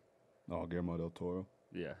just. Oh, Guillermo del Toro.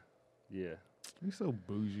 Yeah. Yeah. He's so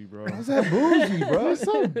bougie, bro. How's that bougie, bro? He's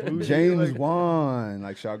so bougie. James like, Wan.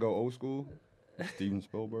 Like, should I go old school? Steven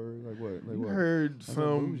Spielberg. Like what? Like You what? heard How's that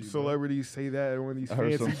some bougie, bro? celebrities say that at one of these I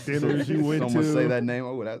heard fancy dinners you went someone to. say that name.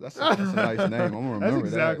 Oh, that's a nice name. I'm gonna remember That's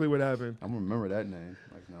exactly that. what happened. I'm gonna remember that name.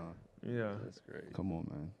 Like, nah, Yeah. That's great. come on,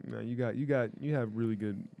 man. No, you have really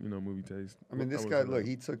good, movie taste. I mean, this would guy. say Look, that.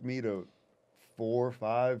 he took me to 4 or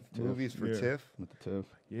 5 TIFF. movies for Yeah. TIFF. With the TIFF.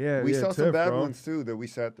 Yeah, We yeah, saw some Tiff, bad bro. ones too that we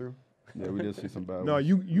sat through. Yeah, we did see some bad No, ones.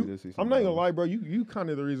 you. We did see some I'm not bad gonna ones. lie, bro. You kind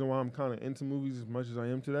of the reason why I'm kind of into movies as much as I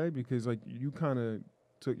am today because like you kind of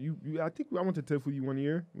took you. I think I went to TIFF with you one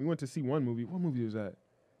year. We went to see one movie. What movie was that?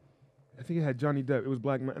 I think it had Johnny Depp. It was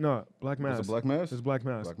Black Mass. Was it Black Mass? It was Black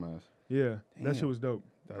Mass. Black Mass. Yeah, that shit Damn. was dope.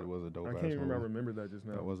 That was a dope I ass can't even remember. I movie. remembered that just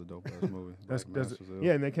now. That was a dope ass movie. That's Black Mass was ill.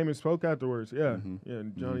 yeah, and they came and spoke afterwards. Yeah, Mhm. yeah.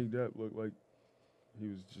 And Johnny Depp looked like he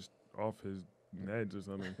was just off his meds or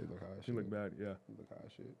something. He looked high as He shit. looked bad. Yeah. He looked high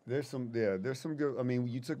as shit. There's some good. I mean,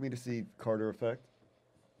 you took me to see Carter Effect.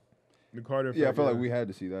 The Carter effect. Yeah, I feel like we had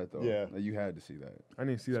to see that though. Yeah. Like, you had to see that. I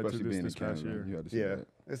didn't see that Especially being this in past Canada. year. You had to see that.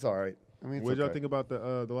 It's all right. I mean, What did y'all think about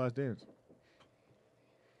the Last Dance?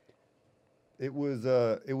 It was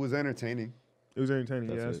entertaining. It was entertaining.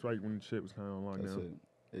 That's That's it. right when shit was kind of on That's lockdown.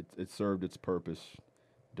 it. It served its purpose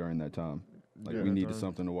during that time. Like Yeah, we that needed time.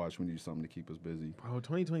 something to watch. We needed something to keep us busy. Bro,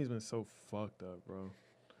 2020 has been so fucked up, bro.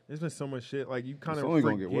 There's been so much shit. Like you kind It's of only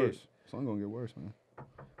forget. gonna get worse. It's only gonna get worse, man.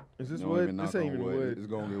 Is this You don't wood? even This knock ain't on even wood. It's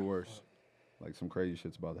gonna get worse. Like some crazy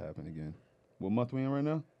shit's about to happen again. What month we in right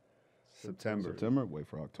now? September. Wait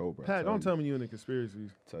for October. Pat, don't tell me you in the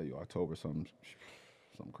conspiracies. Tell you October something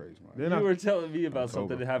crazy, man. Then You I- were telling me about October,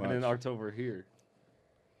 something that happened in watch. October here.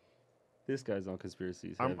 This guy's on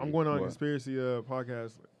conspiracies. I'm heavy going on a What? conspiracy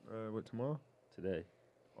podcast. What tomorrow? today.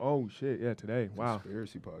 Oh shit! Yeah, today. Wow.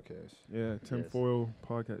 Conspiracy podcast. Yeah, tinfoil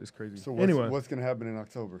podcast is crazy. So anyway, what's going to happen in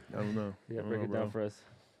October? I don't know. Yeah, I don't break know, it bro. down for us.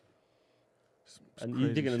 It's And crazy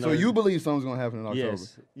you thinking shit. So you believe something's gonna happen in October?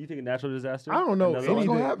 Yes. You think a natural disaster? I don't know. Another So what's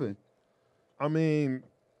one? gonna Anything. happen? I mean,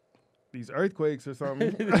 these earthquakes or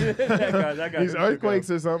something. that guy These shook up. earthquakes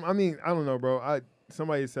or something. I mean, I don't know, bro.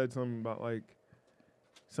 Somebody said something about like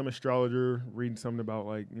some astrologer reading something about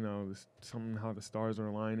like something how the stars are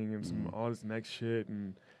aligning and some all this next shit.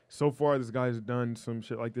 And so far, this guy's done some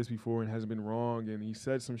shit like this before and hasn't been wrong. And he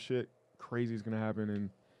said some shit crazy is gonna happen in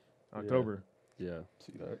October. Yeah.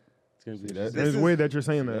 See that? It's gonna be See that? interesting. It's is- weird that you're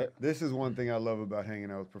saying that. This is one thing I love about hanging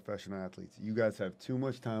out with professional athletes. You guys have too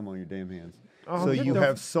much time on your damn hands. Oh, So get you the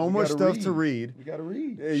have so You much gotta stuff to read. You gotta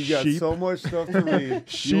read. Yeah, you got Sheep. so much stuff to read.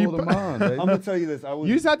 sheep. Fuel the mind, baby. I'm gonna tell you this. You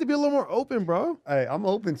just have to be a little more open, bro. Hey, I'm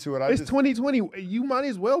open to it. It's 2020. You might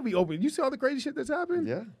as well be open. You see all the crazy shit that's happened?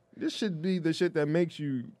 Yeah. This should be the shit that makes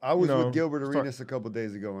you. I was you know, with Gilbert start- Arenas a couple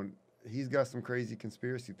days ago, and he's got some crazy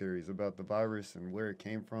conspiracy theories about the virus and where it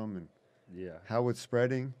came from and Yeah. how it's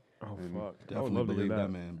spreading. Oh And fuck! I would Definitely love to hear believe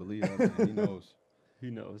that man. Believe that man. He knows.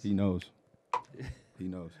 Who knows? He knows. He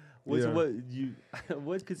knows. What's Yeah. what you?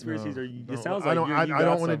 What conspiracies No, are you? no. It sounds I like don't. you I got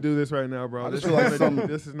don't want to some. do this right now, bro. I This just is feel like gonna- some-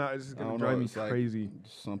 This is not. This is I gonna don't drive know, me it's like crazy.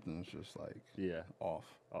 Something's just like Yeah. off.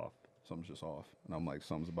 Off. Something's just off. And I'm like,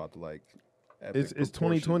 something's about to like. It's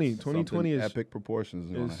 2020. 2020 is epic proportions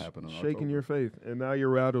is going to Is happen in shaking October. your faith, and now you're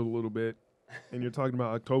rattled a little bit, and you're talking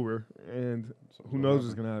about October, and So who what knows what's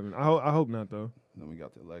happened? gonna happen. I hope not though. Then we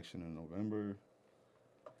got the election in November.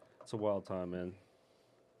 It's a wild time, man.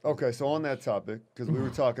 Okay, so on that topic, because we were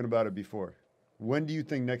talking about it before, when do you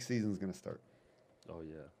think next season's going to start? Oh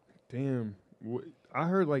yeah. Damn, I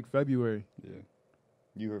heard like February. Yeah.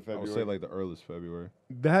 You heard I February. would say like the earliest February.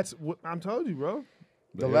 That's what I'm telling you, bro.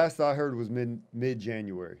 The But last I heard was mid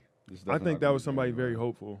January. it's I definitely think not that gonna was be somebody very January.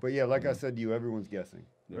 hopeful. But yeah, like I said to you, everyone's guessing.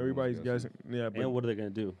 Everybody's guessing. Yeah, but And what are they gonna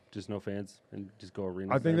do? Just no fans and just go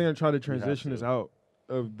arena? I think they're gonna try to have transition us to. out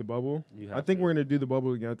of the bubble. You I have think to. we're gonna do the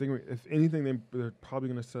bubble again. I think if anything, they're probably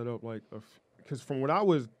gonna set up like because from what I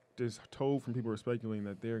was just told from people who are speculating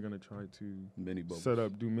that they're gonna try to Mini bubbles.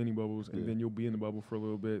 do mini bubbles, and Yeah. then you'll be in the bubble for a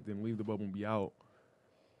little bit, then leave the bubble and be out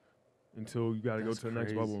until you got to go to the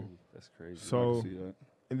next bubble. That's crazy. So- I can see that.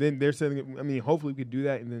 And then they're saying, I mean, hopefully we could do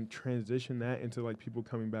that and then transition that into like people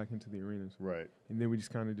coming back into the arenas, Right. and then we just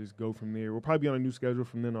kind of just go from there. We'll probably be on a new schedule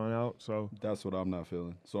from then on out. So That's what I'm not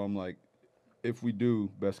feeling. So I'm like, if we do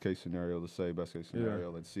best case scenario, let's say best case Yeah.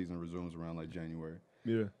 scenario, like the season resumes around like January.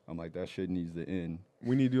 yeah, I'm like, that shit needs to end.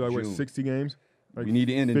 we need to do like what June. 60 games. Like we need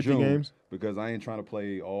to end in 50 June games. because I ain't trying to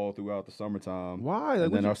play all throughout the summertime. Why? Like, And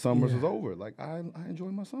what then you- our summers yeah. is over. Like I enjoy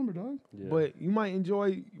my summer, dog. Yeah. But you might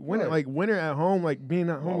enjoy winter, What? like winter at home, like being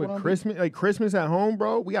at home Why with would I be- Christmas, like Christmas at home,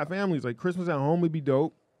 bro. We got families, like Christmas at home would be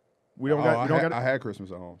dope. We don't got, I, you don't had, got. I had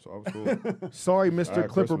Christmas at home, so I was cool. Sorry, I Mr. had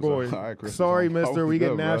Clipper Christmas Boy. at- I had Christmas Sorry, at home. I Mister. was We get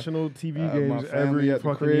good, bro. national TV I had my games family every at the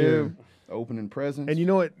fucking crib, year. opening presents. And you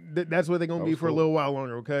know what? That's what they're gonna That be was for a cool. little while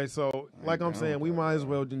longer. Okay, so I like ain't I'm down saying, with we that, might as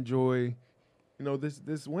bro. well enjoy,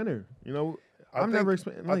 this winter. You know, I I'm think- never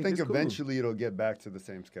expecting. I Like, think it's cool. eventually it'll get back to the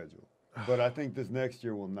same schedule. But I think this next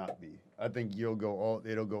year will not be. I think it'll go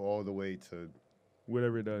all the way to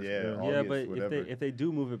whatever it does. Yeah. yeah, August, but whatever. if they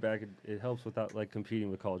do move it back, it helps without like competing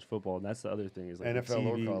with college football, and that's the other thing is like the NFL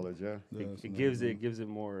TV, or college, yeah. Yeah, It, that's it another gives thing. it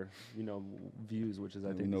more views, which is I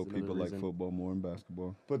And think we know is another people like reason. football more than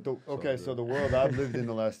basketball. But so the world I've lived in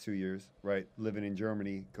the last 2 years, right, living in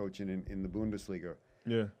Germany, coaching in the Bundesliga,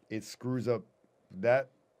 Yeah. it screws up that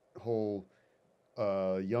whole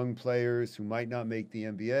young players who might not make the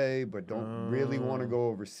NBA but don't really want to go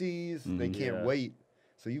overseas. They Mhm. can't Yeah. wait.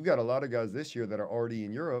 So you've got a lot of guys this year that are already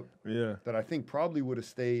in Europe Yeah. that I think probably would have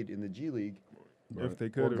stayed in the G League If they or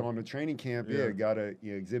could. gone to training camp. Yeah. Yeah, got a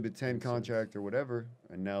Exhibit 10 Makes sense. contract or whatever,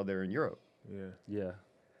 and now they're in Europe. Yeah. Yeah,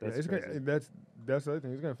 That's crazy. That's the other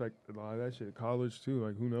thing. It's gonna affect a lot of that shit. College too.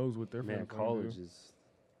 Like who knows what their Man, college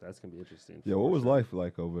that's gonna be interesting. Yeah, what was life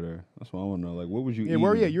like over there? That's what I want to know. Like, what was you? Yeah, eating?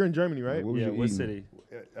 where you at? You're in Germany, right? Like, what was you what eating? city?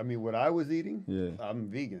 I mean, what I was eating. Yeah, I'm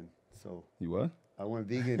vegan, so you what? I went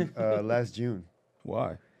vegan last June.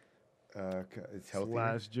 Why? It's healthy.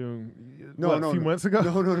 Last June. No, a few months ago.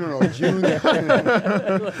 No. June.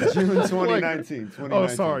 June 2019. Oh,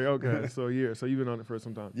 sorry. Okay, so a year. So you've been on it for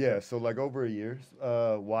some time. Yeah, so like over a year.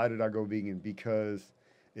 Why did I go vegan? Because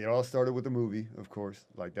it all started with the movie, of course.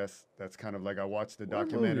 Like that's kind of like I watched the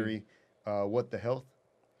documentary, What the Health.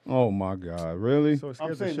 Oh my God, really? So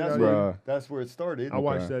I'm saying that's where it started. I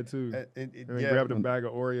watched that too. And then grabbed a bag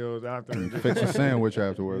of Oreos after. And fix a sandwich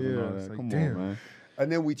afterwards. And all it's that. like, Come damn. on, man.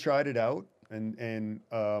 And then we tried it out, and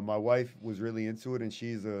my wife was really into it, and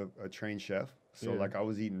she's a trained chef. So like I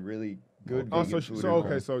was eating really good. Oh, vegan so food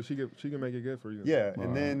okay, so she can make it good for you. Yeah, Wow.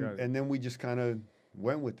 and then we just kind of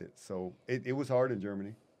went with it. So it was hard in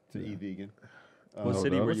Germany to eat vegan. What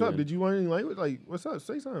city were What's you up? in? Did you want any language? Like, what's up?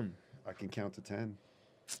 Say something. I can count to 10.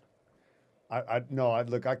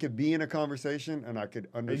 I could be in a conversation and I could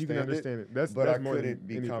understand, You can understand it. That's but I more than couldn't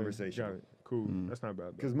be anything. conversational. Got it. Cool. That's not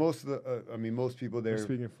bad. Because most of the, most people there,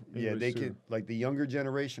 Speaking English they too. could, like the younger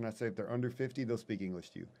generation, I'd say if they're under 50, they'll speak English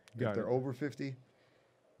to you. Got if they're it. over 50,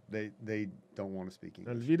 they don't want to speak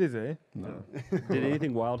English. Alvideze. No. Did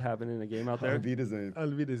anything wild happen in a game out there?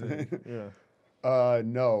 Alvideze. Yeah.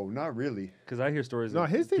 No, not really. Because I hear stories. No, of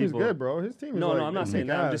his team is people- good, bro. His team is No, like, I'm not they saying kick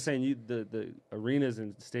that. I'm ass. just saying the arenas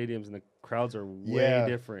and stadiums and the crowds are way Yeah.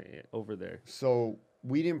 different over there. So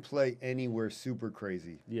we didn't play anywhere super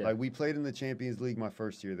crazy. Yeah. Like we played in the Champions League my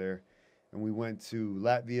first year there, and we went to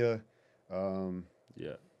Latvia,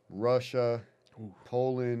 Yeah. Russia,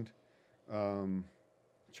 Poland,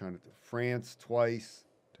 France twice,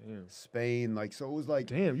 Damn. Spain. Like so, it was like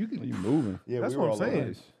Damn, you can. You moving? yeah, That's we were what I'm all over.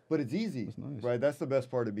 saying. But it's easy, That's nice. right? That's the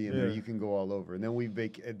best part of being there. Yeah. You can go all over. And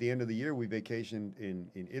then at the end of the year, we vacationed in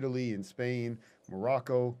Italy, in Spain,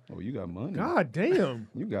 Morocco. Oh, you got money. God damn.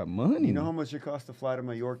 You got money. You know how much it costs to fly to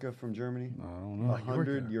Mallorca from Germany? I don't know.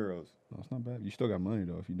 100 euros. No, it's not bad. You still got money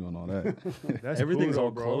though if you're doing all that. That's Everything's cool, all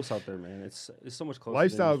though, bro. close out there, man. It's so much closer.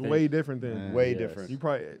 Lifestyle's than you way think. different than. Man. Way Yes. different. You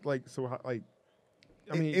probably like so like.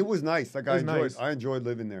 I mean, it was nice. Like it was nice. I enjoyed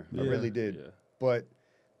living there. I Yeah. really did. Yeah. But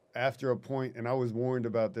after a point, and I was warned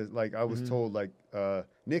about this. Like I was told, like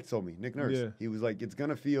Nick told me, Nick Nurse. Yeah. He was like, it's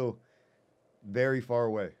gonna feel very far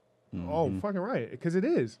away. Oh, fucking right, because it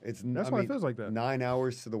is. That's why it feels like that. 9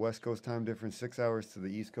 hours to the West Coast time difference, 6 hours to the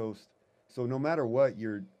East Coast. So no matter what,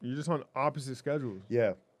 you're You're just on opposite schedules,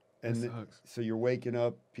 yeah, and That th- sucks. so you're waking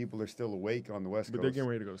up. People are still awake on the West but Coast, they're getting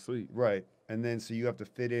ready to go to sleep. right? And then so you have to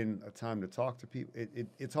fit in a time to talk to people.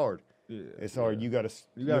 It's hard. Yeah, It's hard. You got to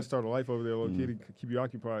you gotta start a life over there, low key, to keep you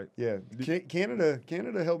occupied. Yeah,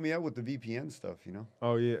 Canada helped me out with the VPN stuff. You know,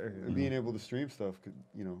 Oh yeah, being able to stream stuff.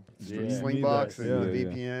 You know, Yeah. Slingbox You and need that. the Yeah.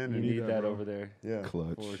 VPN. You And, need that, that bro. over there yeah,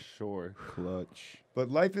 Clutch. for sure. Clutch. but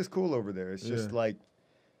life is cool over there. It's just Yeah. like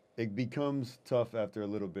it becomes tough after a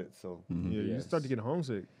little bit. So yeah. You Yes. start to get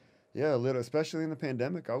homesick. yeah, a little, especially in the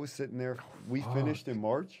pandemic. I was sitting there. We finished in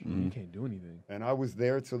March. You can't do anything. And I was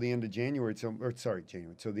there till the end of January, till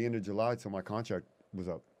the end of July, till my contract was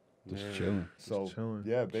up. Just chilling. So chilling.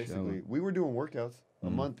 yeah, basically, Chilling. we were doing workouts. A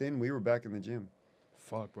month in, we were back in the gym.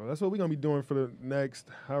 Fuck, bro. That's what we're gonna be doing for the next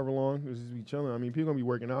however long. Is just be chilling. I mean, people gonna be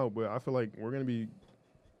working out, but I feel like we're gonna be.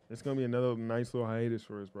 It's gonna be another nice little hiatus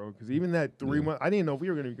for us, bro. Because even that 3 months, I didn't know if we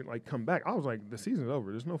were gonna like come back. I was like, the season's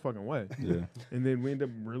over. There's no fucking way. Yeah. And then we end up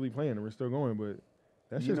really playing, and we're still going. But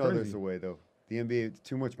that's You just know, crazy. there's a way though. The NBA, it's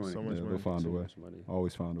too much money. So much Yeah, money. they'll find a Too way. much money.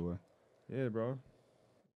 Always find a way. Yeah, bro.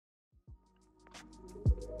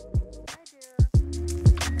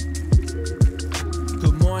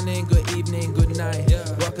 Good morning, good evening, good night.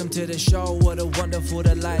 Welcome to the show, what a wonderful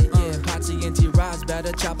delight. Yeah, Patsy and T-Ross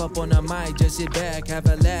better chop up on the mic. Just sit back, have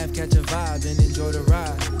a laugh, catch a vibe, and enjoy the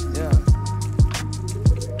ride. Yeah.